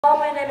Hello,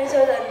 my name is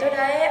Susan.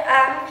 Today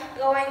I'm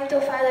going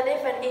to find the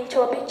difference into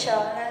a picture.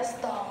 Let's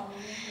start.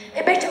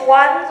 In picture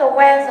 1, the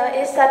weather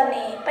is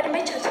sunny, but in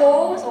picture 2,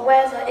 the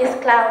weather is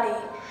cloudy.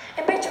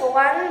 In picture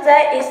 1,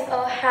 there is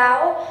a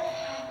house,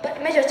 but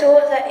in picture 2,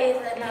 there is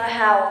another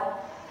house.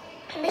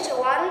 In picture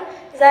 1,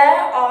 there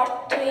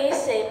are 3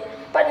 sheep,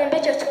 but in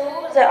picture 2,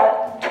 there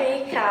are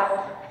 3 cows.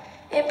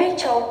 In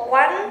picture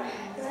 1,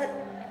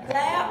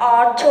 there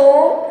are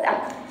 4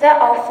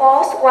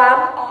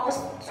 swans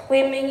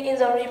swimming in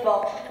the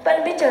river, but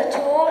in picture 2,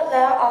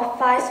 there are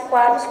 5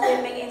 swans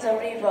swimming in the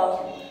river.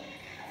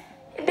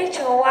 In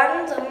picture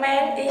 1, the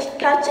man is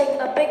catching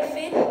a big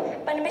fish,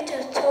 but in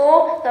picture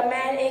 2, the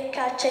man is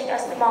catching a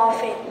small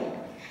fish.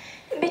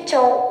 In picture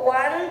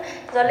 1,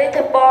 the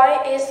little boy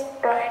is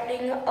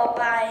riding a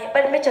bike,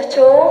 but in picture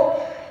 2,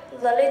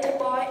 the little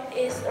boy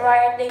is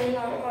riding a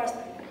horse.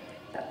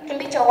 In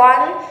picture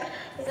 1,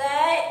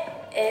 there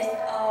is an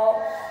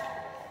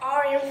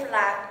orange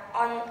flag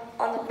on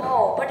the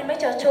bowl, but in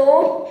picture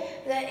 2,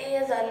 there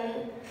is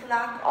a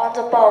flag on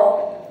the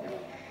bowl.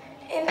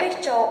 In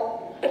picture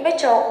 1,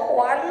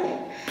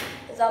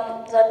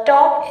 the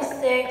dog is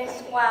saying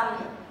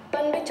swam,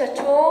 but in picture 2,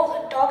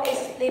 the dog is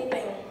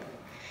sleeping.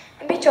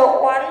 In picture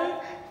 1,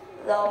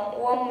 the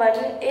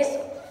woman is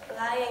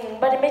lying,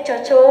 but in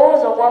picture 2,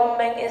 the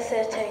woman is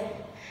sitting.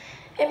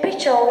 In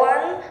picture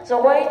 1, the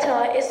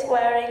waiter is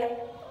wearing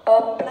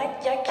a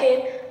black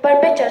jacket, but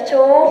in picture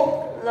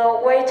 2, the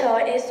waiter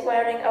is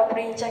wearing a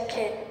green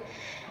jacket.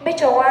 In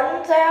picture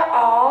 1, there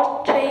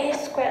are 3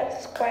 square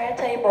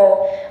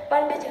tables,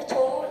 but in picture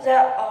 2,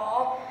 there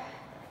are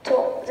 3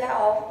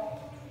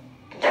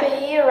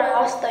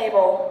 round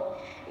tables.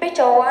 In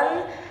picture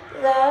 1,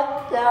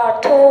 there are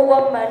 2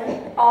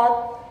 women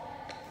are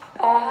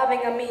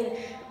having a meal,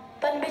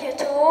 but in picture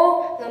 2,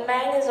 the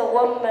man and the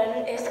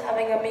woman is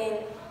having a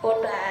meal.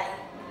 Goodbye.